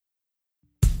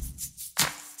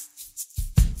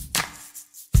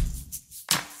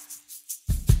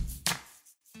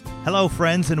Hello,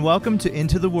 friends, and welcome to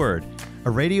Into the Word, a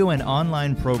radio and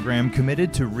online program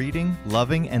committed to reading,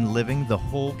 loving, and living the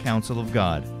whole counsel of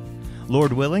God.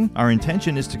 Lord willing, our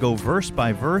intention is to go verse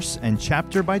by verse and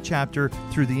chapter by chapter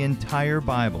through the entire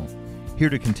Bible. Here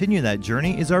to continue that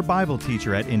journey is our Bible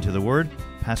teacher at Into the Word,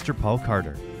 Pastor Paul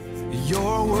Carter.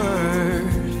 Your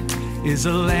word is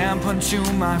a lamp unto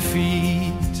my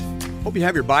feet. Hope you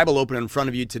have your Bible open in front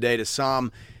of you today to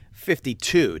Psalm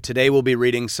 52. Today we'll be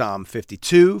reading Psalm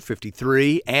 52,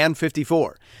 53, and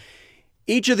 54.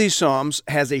 Each of these psalms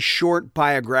has a short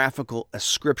biographical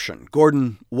ascription.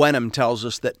 Gordon Wenham tells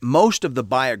us that most of the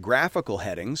biographical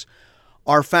headings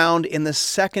are found in the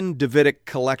second Davidic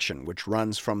collection, which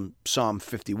runs from Psalm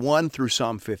 51 through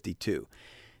Psalm 52.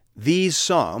 These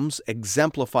psalms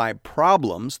exemplify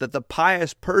problems that the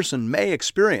pious person may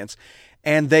experience,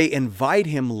 and they invite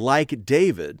him, like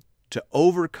David, to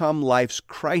overcome life's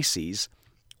crises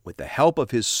with the help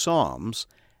of his psalms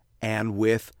and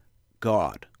with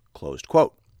God. Closed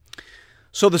quote.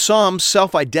 So the psalms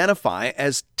self-identify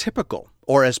as typical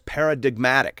or as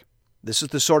paradigmatic. This is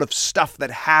the sort of stuff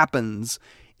that happens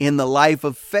in the life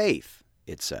of faith,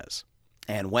 it says.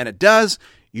 And when it does,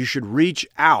 you should reach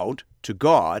out to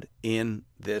God in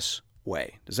this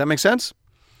way. Does that make sense?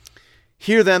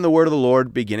 Hear then the word of the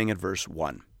Lord beginning at verse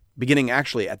 1. Beginning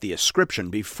actually at the ascription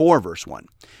before verse 1.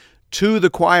 To the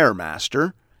choir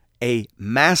master, a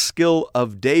maskil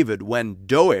of David, when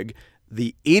Doeg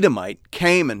the Edomite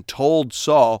came and told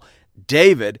Saul,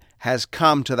 David has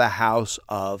come to the house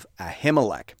of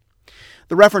Ahimelech.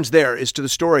 The reference there is to the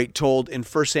story told in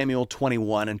 1 Samuel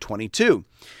 21 and 22.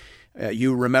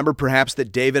 You remember perhaps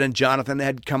that David and Jonathan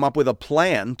had come up with a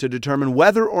plan to determine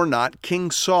whether or not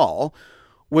King Saul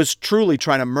was truly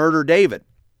trying to murder David.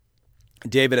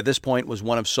 David at this point was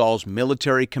one of Saul's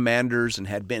military commanders and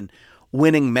had been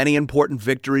winning many important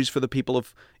victories for the people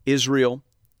of Israel.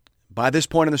 By this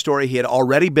point in the story, he had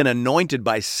already been anointed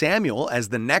by Samuel as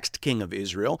the next king of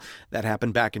Israel. That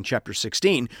happened back in chapter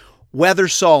 16. Whether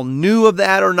Saul knew of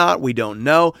that or not, we don't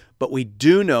know, but we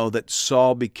do know that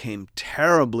Saul became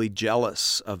terribly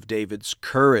jealous of David's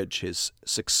courage, his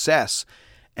success,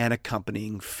 and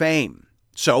accompanying fame.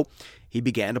 So he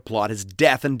began to plot his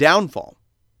death and downfall.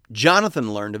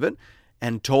 Jonathan learned of it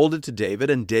and told it to David,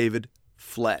 and David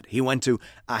fled. He went to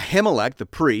Ahimelech, the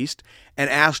priest, and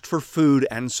asked for food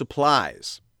and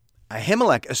supplies.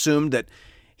 Ahimelech assumed that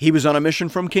he was on a mission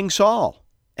from King Saul,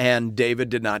 and David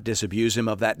did not disabuse him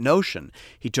of that notion.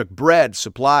 He took bread,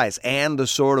 supplies, and the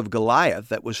sword of Goliath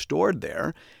that was stored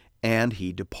there, and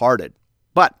he departed.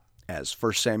 But, as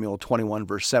 1 Samuel 21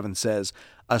 verse 7 says,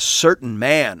 a certain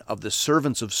man of the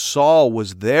servants of Saul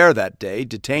was there that day,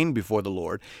 detained before the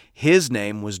Lord. His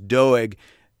name was Doeg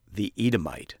the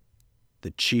Edomite,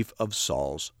 the chief of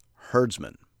Saul's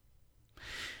herdsmen.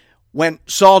 When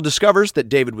Saul discovers that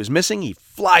David was missing, he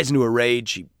flies into a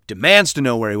rage. He demands to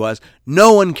know where he was.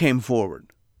 No one came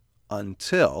forward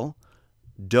until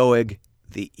Doeg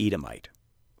the Edomite.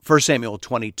 1 Samuel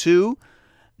 22,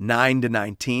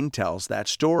 9-19 tells that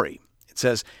story. It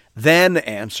says, Then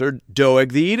answered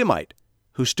Doeg the Edomite,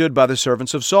 who stood by the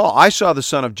servants of Saul, I saw the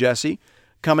son of Jesse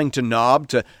coming to Nob,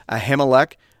 to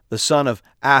Ahimelech, the son of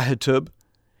Ahitub,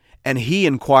 and he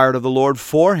inquired of the Lord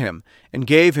for him, and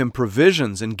gave him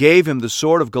provisions, and gave him the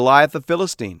sword of Goliath the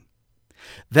Philistine.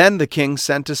 Then the king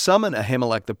sent to summon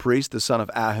Ahimelech the priest, the son of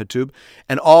Ahitub,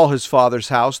 and all his father's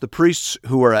house, the priests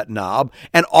who were at Nob,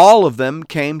 and all of them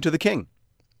came to the king.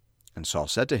 And Saul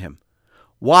said to him,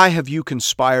 Why have you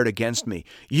conspired against me,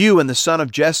 you and the son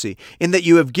of Jesse, in that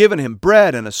you have given him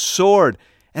bread and a sword,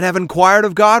 and have inquired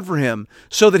of God for him,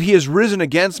 so that he has risen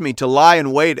against me to lie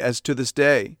in wait as to this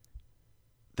day?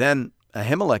 Then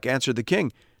Ahimelech answered the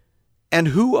king, And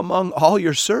who among all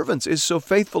your servants is so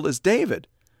faithful as David?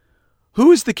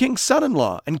 Who is the king's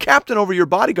son-in-law and captain over your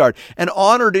bodyguard and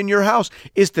honored in your house?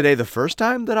 Is today the first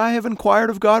time that I have inquired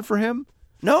of God for him?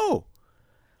 No.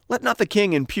 Let not the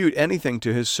king impute anything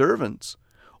to his servants,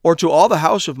 or to all the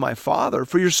house of my father,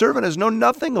 for your servant has known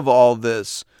nothing of all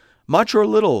this, much or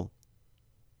little.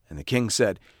 And the king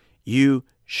said, You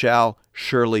shall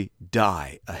surely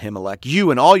die, Ahimelech,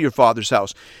 you and all your father's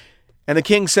house. And the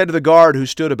king said to the guard who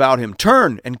stood about him,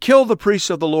 Turn and kill the priests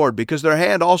of the Lord, because their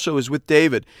hand also is with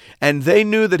David. And they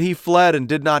knew that he fled and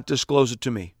did not disclose it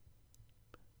to me.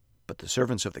 But the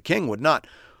servants of the king would not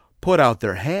put out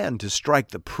their hand to strike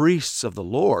the priests of the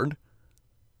Lord.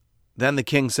 Then the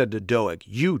king said to Doeg,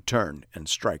 You turn and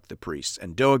strike the priests.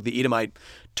 And Doeg the Edomite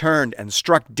turned and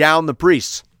struck down the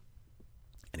priests.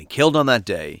 And he killed on that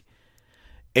day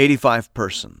 85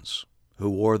 persons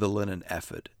who wore the linen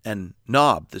ephod. And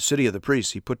Nob, the city of the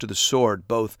priests, he put to the sword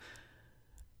both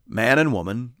man and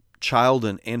woman, child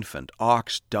and infant,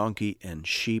 ox, donkey, and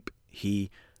sheep he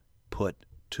put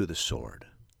to the sword.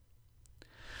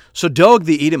 So Doeg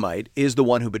the Edomite is the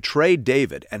one who betrayed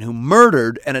David and who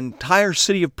murdered an entire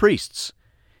city of priests.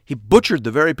 He butchered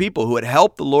the very people who had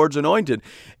helped the Lord's anointed.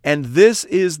 And this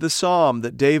is the psalm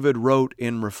that David wrote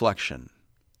in reflection.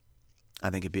 I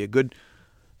think it'd be a good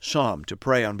psalm to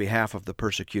pray on behalf of the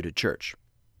persecuted church.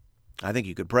 I think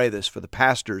you could pray this for the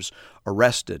pastors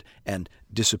arrested and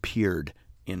disappeared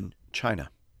in China,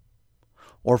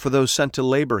 or for those sent to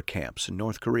labor camps in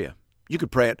North Korea. You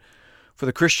could pray it for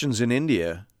the Christians in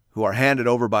India who are handed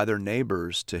over by their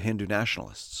neighbors to Hindu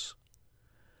nationalists.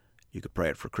 You could pray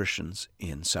it for Christians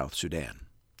in South Sudan.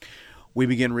 We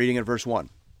begin reading at verse 1.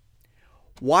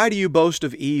 Why do you boast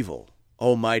of evil,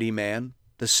 O mighty man?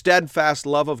 The steadfast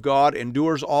love of God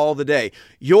endures all the day.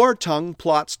 Your tongue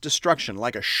plots destruction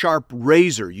like a sharp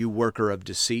razor, you worker of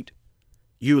deceit.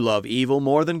 You love evil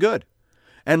more than good,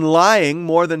 and lying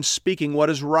more than speaking what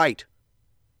is right.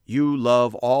 You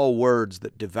love all words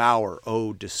that devour,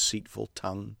 O deceitful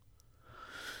tongue.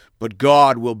 But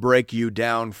God will break you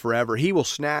down forever. He will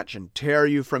snatch and tear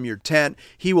you from your tent.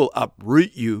 He will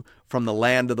uproot you from the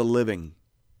land of the living.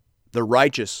 The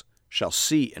righteous shall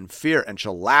see and fear and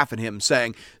shall laugh at him,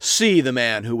 saying, See the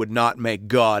man who would not make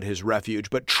God his refuge,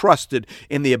 but trusted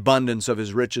in the abundance of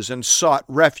his riches and sought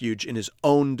refuge in his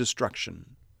own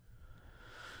destruction.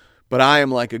 But I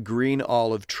am like a green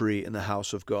olive tree in the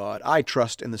house of God. I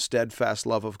trust in the steadfast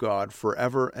love of God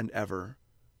forever and ever.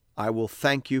 I will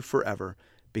thank you forever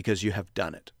because you have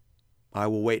done it. I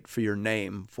will wait for your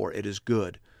name, for it is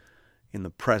good in the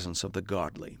presence of the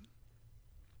godly.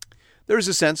 There is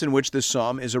a sense in which this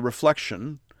psalm is a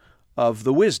reflection of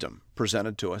the wisdom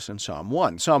presented to us in Psalm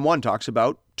 1. Psalm 1 talks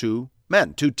about two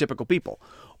men, two typical people,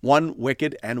 one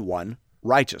wicked and one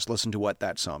righteous. Listen to what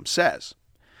that psalm says.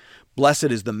 Blessed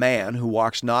is the man who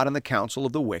walks not in the counsel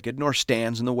of the wicked, nor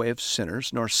stands in the way of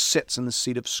sinners, nor sits in the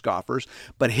seat of scoffers,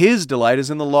 but his delight is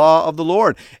in the law of the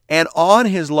Lord, and on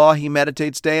his law he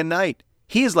meditates day and night.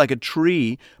 He is like a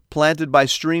tree planted by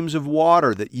streams of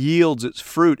water that yields its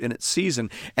fruit in its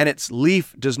season, and its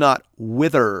leaf does not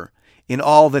wither. In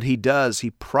all that he does,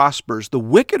 he prospers. The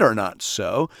wicked are not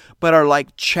so, but are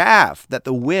like chaff that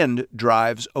the wind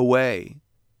drives away.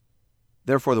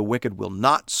 Therefore the wicked will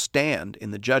not stand in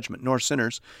the judgment, nor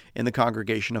sinners in the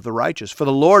congregation of the righteous. For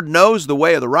the Lord knows the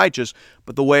way of the righteous,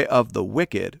 but the way of the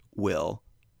wicked will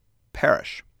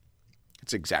perish.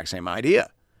 It's the exact same idea.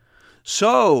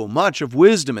 So much of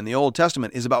wisdom in the Old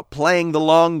Testament is about playing the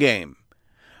long game.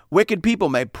 Wicked people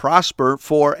may prosper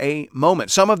for a moment.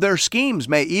 Some of their schemes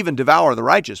may even devour the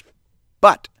righteous,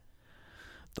 but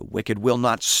the wicked will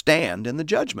not stand in the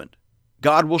judgment.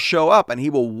 God will show up and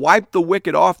he will wipe the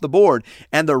wicked off the board,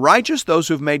 and the righteous, those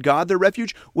who have made God their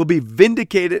refuge, will be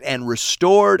vindicated and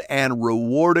restored and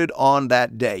rewarded on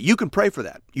that day. You can pray for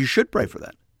that. You should pray for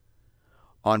that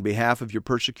on behalf of your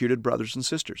persecuted brothers and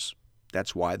sisters.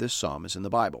 That's why this psalm is in the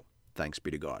Bible. Thanks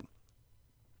be to God.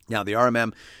 Now, the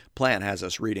RMM plan has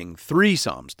us reading 3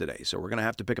 psalms today, so we're going to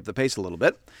have to pick up the pace a little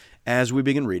bit as we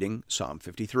begin reading Psalm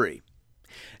 53.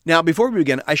 Now, before we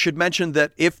begin, I should mention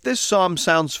that if this psalm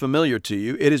sounds familiar to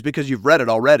you, it is because you've read it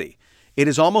already. It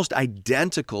is almost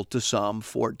identical to Psalm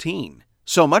 14,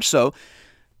 so much so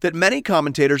that many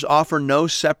commentators offer no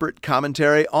separate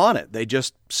commentary on it. They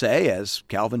just say, as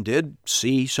Calvin did,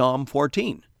 see Psalm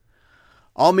 14.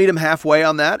 I'll meet him halfway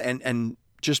on that and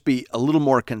just be a little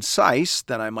more concise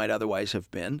than I might otherwise have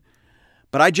been.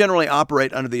 But I generally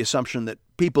operate under the assumption that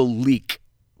people leak,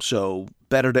 so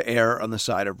better to err on the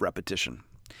side of repetition.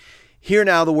 Hear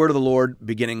now the word of the Lord,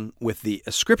 beginning with the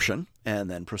ascription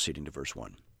and then proceeding to verse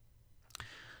 1.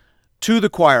 To the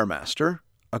choir master,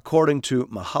 according to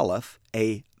Mahalath,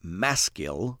 a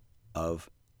maskil of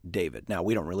David. Now,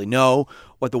 we don't really know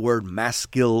what the word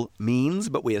maskil means,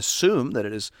 but we assume that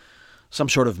it is some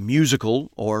sort of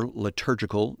musical or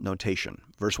liturgical notation.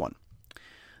 Verse 1.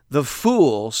 The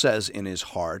fool says in his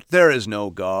heart, there is no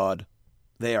God.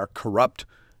 They are corrupt,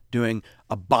 doing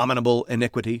abominable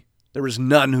iniquity. There is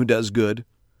none who does good.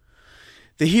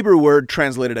 The Hebrew word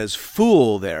translated as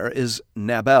fool there is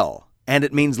nabel, and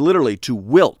it means literally to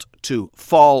wilt, to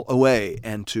fall away,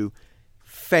 and to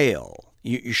fail.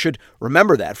 You should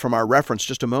remember that from our reference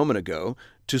just a moment ago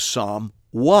to Psalm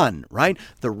 1, right?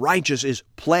 The righteous is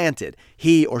planted.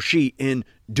 He or she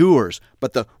endures,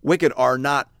 but the wicked are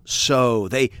not so.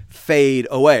 They fade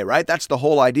away, right? That's the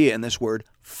whole idea in this word,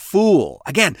 fool.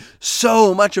 Again,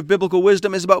 so much of biblical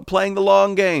wisdom is about playing the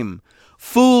long game.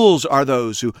 Fools are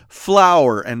those who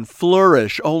flower and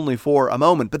flourish only for a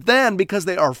moment, but then because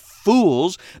they are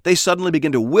fools, they suddenly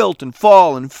begin to wilt and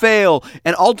fall and fail,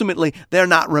 and ultimately they're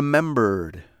not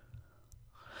remembered.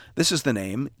 This is the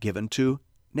name given to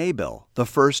Nabal, the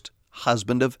first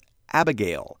husband of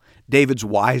Abigail, David's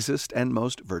wisest and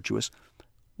most virtuous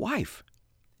wife.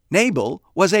 Nabal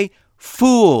was a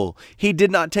fool. He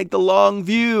did not take the long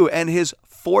view, and his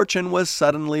fortune was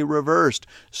suddenly reversed.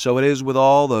 So it is with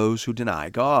all those who deny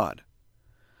God.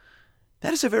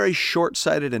 That is a very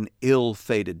short-sighted and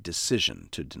ill-fated decision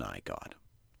to deny God.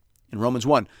 In Romans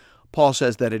 1, Paul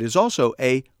says that it is also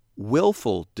a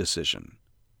willful decision.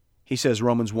 He says,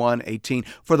 Romans 1:18,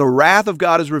 "For the wrath of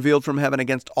God is revealed from heaven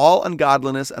against all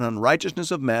ungodliness and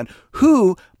unrighteousness of men,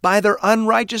 who, by their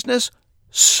unrighteousness,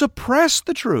 suppress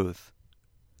the truth.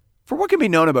 For what can be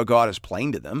known about God is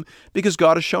plain to them, because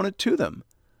God has shown it to them.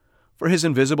 For his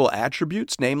invisible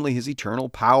attributes, namely his eternal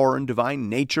power and divine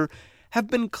nature, have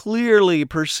been clearly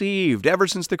perceived ever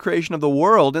since the creation of the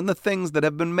world in the things that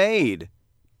have been made.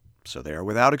 So they are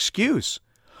without excuse.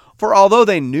 For although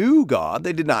they knew God,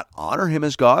 they did not honor him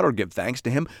as God or give thanks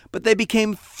to him, but they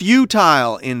became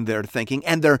futile in their thinking,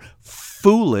 and their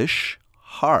foolish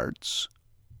hearts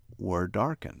were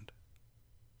darkened."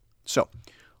 So,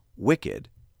 wicked,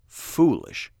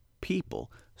 foolish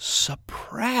people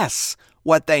suppress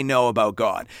what they know about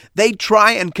God. They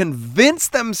try and convince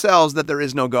themselves that there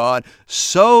is no God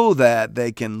so that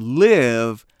they can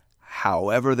live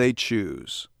however they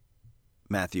choose.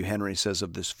 Matthew Henry says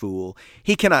of this fool,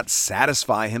 "He cannot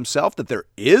satisfy himself that there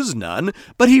is none,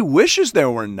 but he wishes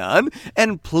there were none,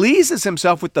 and pleases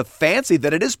himself with the fancy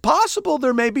that it is possible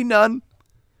there may be none.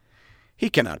 He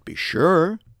cannot be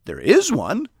sure there is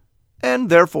one, and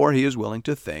therefore he is willing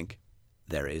to think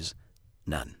there is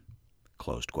none."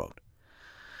 Closed quote.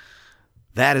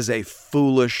 That is a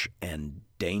foolish and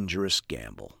dangerous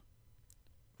gamble.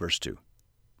 Verse 2.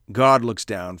 "God looks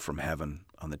down from heaven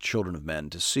on the children of men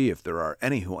to see if there are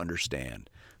any who understand,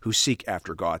 who seek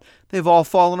after God. They've all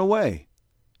fallen away.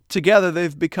 Together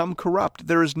they've become corrupt.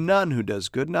 There is none who does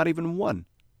good, not even one."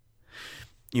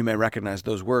 You may recognize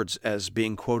those words as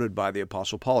being quoted by the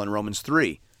Apostle Paul in Romans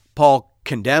 3. Paul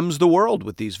condemns the world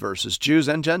with these verses, Jews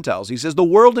and Gentiles. He says the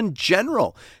world in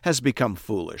general has become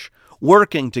foolish,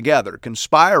 working together,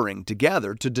 conspiring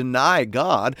together to deny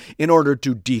God in order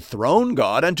to dethrone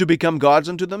God and to become gods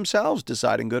unto themselves,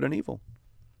 deciding good and evil.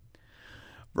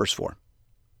 Verse 4,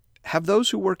 "Have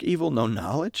those who work evil no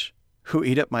knowledge, who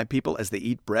eat up my people as they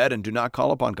eat bread and do not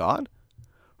call upon God?"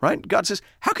 Right? God says,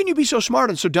 how can you be so smart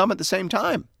and so dumb at the same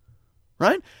time?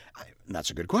 Right?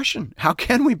 That's a good question. How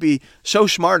can we be so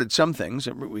smart at some things?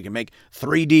 We can make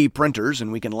 3D printers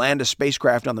and we can land a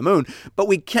spacecraft on the moon, but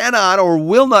we cannot or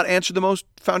will not answer the most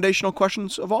foundational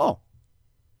questions of all.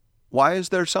 Why is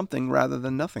there something rather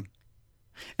than nothing?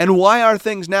 And why are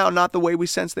things now not the way we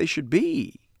sense they should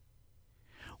be?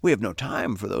 We have no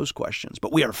time for those questions,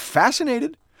 but we are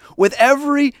fascinated with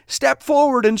every step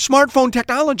forward in smartphone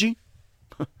technology.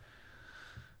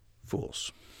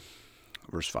 Fools.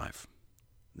 Verse 5.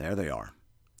 There they are,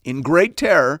 in great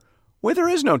terror where there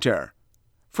is no terror.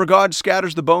 For God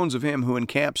scatters the bones of him who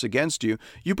encamps against you.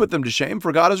 You put them to shame,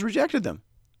 for God has rejected them.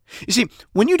 You see,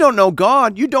 when you don't know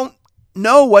God, you don't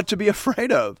know what to be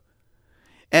afraid of.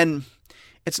 And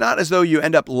it's not as though you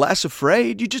end up less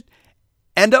afraid. You just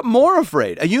end up more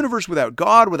afraid. A universe without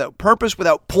God, without purpose,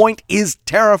 without point is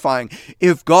terrifying.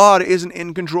 If God isn't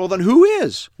in control, then who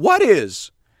is? What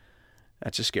is?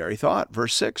 That's a scary thought.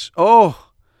 Verse 6. Oh,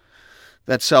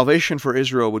 that salvation for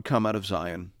Israel would come out of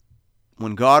Zion.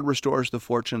 When God restores the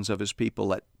fortunes of his people,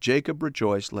 let Jacob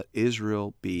rejoice, let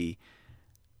Israel be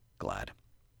glad.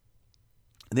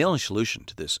 And the only solution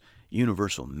to this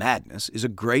universal madness is a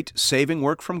great saving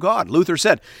work from God. Luther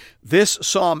said, this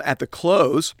psalm at the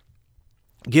close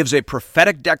gives a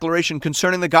prophetic declaration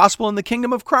concerning the gospel and the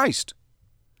kingdom of Christ.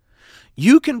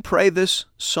 You can pray this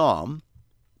psalm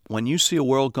when you see a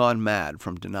world gone mad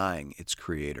from denying its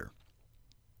creator.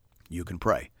 You can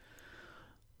pray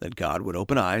that God would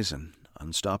open eyes and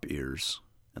unstop ears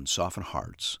and soften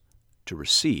hearts to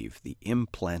receive the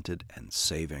implanted and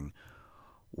saving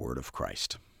word of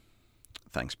Christ.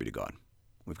 Thanks be to God.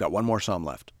 We've got one more psalm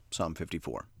left, Psalm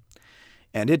 54.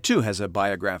 And it too has a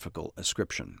biographical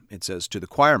ascription. It says, to the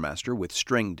choirmaster with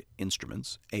stringed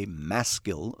instruments, a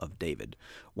maskil of David,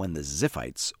 when the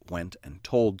Ziphites went and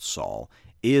told Saul,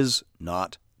 is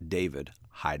not David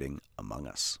hiding among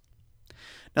us?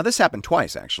 Now, this happened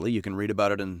twice, actually. You can read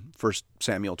about it in 1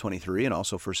 Samuel 23 and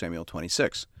also 1 Samuel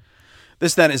 26.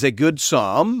 This, then, is a good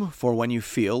psalm for when you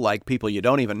feel like people you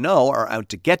don't even know are out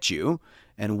to get you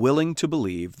and willing to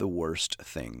believe the worst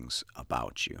things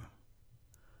about you.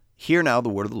 Hear now the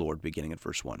word of the Lord, beginning at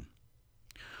verse 1.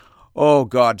 O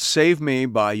God, save me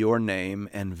by your name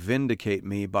and vindicate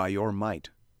me by your might.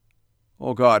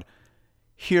 O God,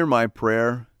 hear my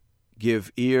prayer.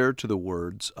 give ear to the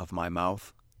words of my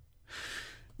mouth.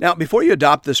 Now, before you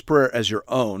adopt this prayer as your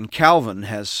own, Calvin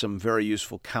has some very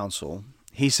useful counsel.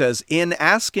 He says, in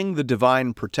asking the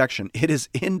divine protection, it is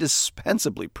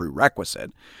indispensably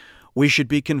prerequisite we should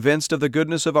be convinced of the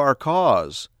goodness of our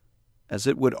cause, as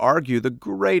it would argue the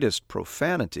greatest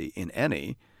profanity in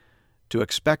any to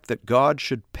expect that God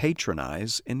should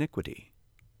patronize iniquity.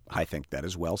 I think that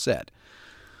is well said.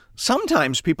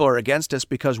 Sometimes people are against us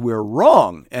because we're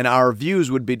wrong, and our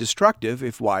views would be destructive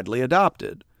if widely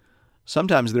adopted.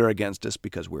 Sometimes they're against us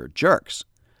because we're jerks.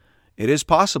 It is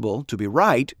possible to be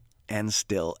right and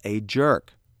still a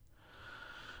jerk.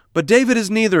 But David is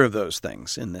neither of those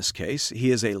things in this case. He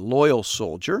is a loyal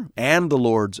soldier and the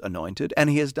Lord's anointed, and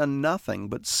he has done nothing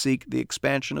but seek the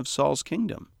expansion of Saul's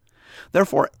kingdom.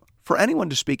 Therefore, for anyone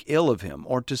to speak ill of him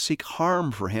or to seek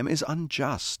harm for him is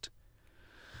unjust.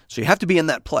 So you have to be in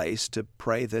that place to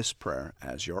pray this prayer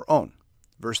as your own.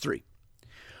 Verse 3.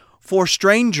 For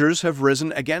strangers have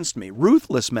risen against me.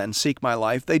 Ruthless men seek my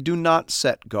life. They do not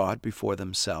set God before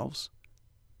themselves.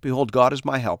 Behold, God is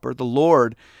my helper. The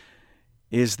Lord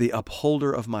is the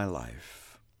upholder of my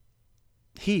life.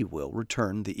 He will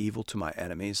return the evil to my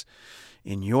enemies.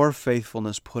 In your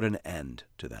faithfulness, put an end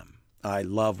to them. I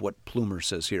love what Plumer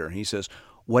says here. He says,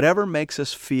 whatever makes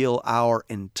us feel our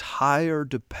entire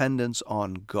dependence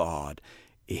on God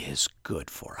is good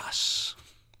for us.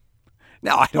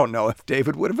 Now, I don't know if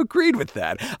David would have agreed with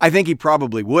that. I think he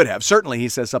probably would have. Certainly, he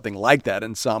says something like that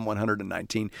in Psalm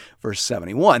 119, verse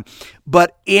 71.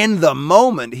 But in the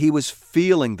moment, he was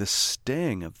feeling the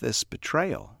sting of this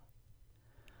betrayal.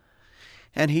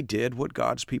 And he did what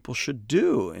God's people should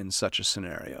do in such a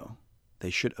scenario. They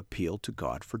should appeal to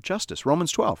God for justice.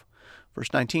 Romans 12,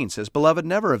 verse 19 says, Beloved,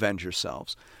 never avenge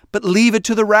yourselves, but leave it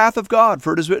to the wrath of God,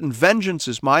 for it is written, Vengeance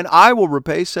is mine, I will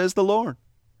repay, says the Lord.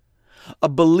 A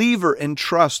believer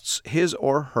entrusts his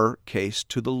or her case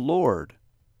to the Lord.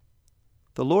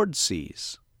 The Lord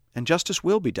sees, and justice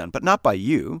will be done, but not by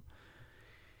you.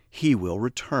 He will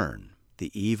return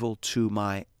the evil to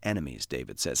my enemies,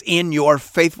 David says. In your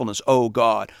faithfulness, O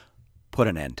God, put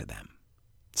an end to them.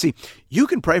 See, you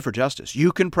can pray for justice,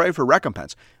 you can pray for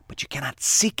recompense, but you cannot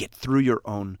seek it through your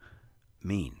own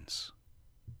means.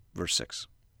 Verse 6.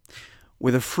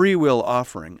 With a free will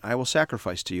offering, I will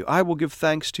sacrifice to you. I will give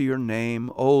thanks to your name,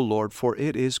 O Lord, for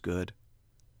it is good.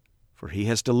 For he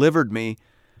has delivered me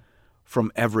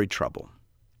from every trouble,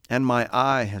 and my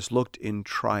eye has looked in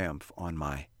triumph on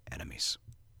my enemies.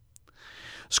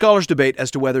 Scholars debate as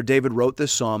to whether David wrote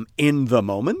this psalm in the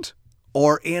moment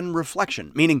or in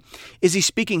reflection, meaning, is he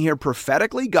speaking here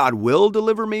prophetically, God will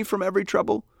deliver me from every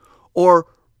trouble, or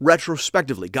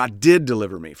retrospectively, God did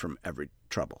deliver me from every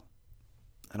trouble?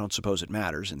 I don't suppose it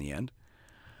matters in the end.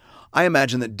 I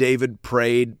imagine that David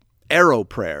prayed arrow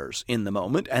prayers in the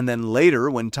moment, and then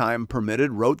later, when time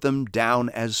permitted, wrote them down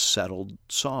as settled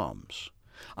psalms.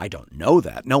 I don't know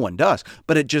that. No one does.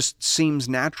 But it just seems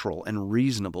natural and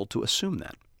reasonable to assume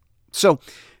that. So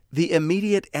the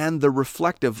immediate and the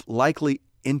reflective likely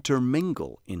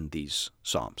intermingle in these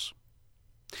psalms.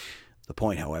 The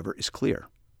point, however, is clear.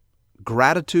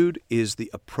 Gratitude is the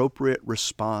appropriate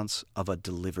response of a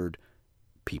delivered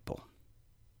people.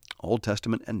 Old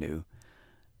Testament and New,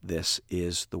 this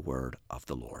is the word of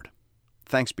the Lord.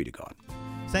 Thanks be to God.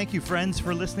 Thank you, friends,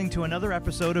 for listening to another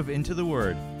episode of Into the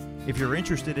Word. If you're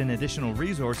interested in additional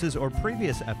resources or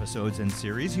previous episodes and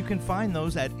series, you can find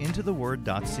those at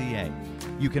intotheword.ca.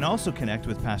 You can also connect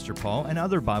with Pastor Paul and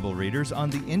other Bible readers on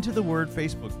the Into the Word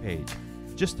Facebook page.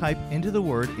 Just type Into the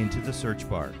Word into the search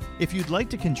bar. If you'd like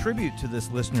to contribute to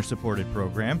this listener-supported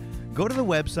program, go to the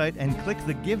website and click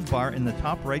the Give bar in the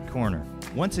top right corner.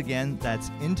 Once again, that's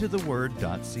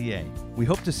intotheword.ca. We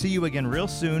hope to see you again real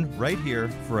soon, right here,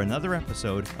 for another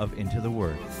episode of Into the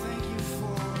Word. Thank you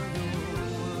for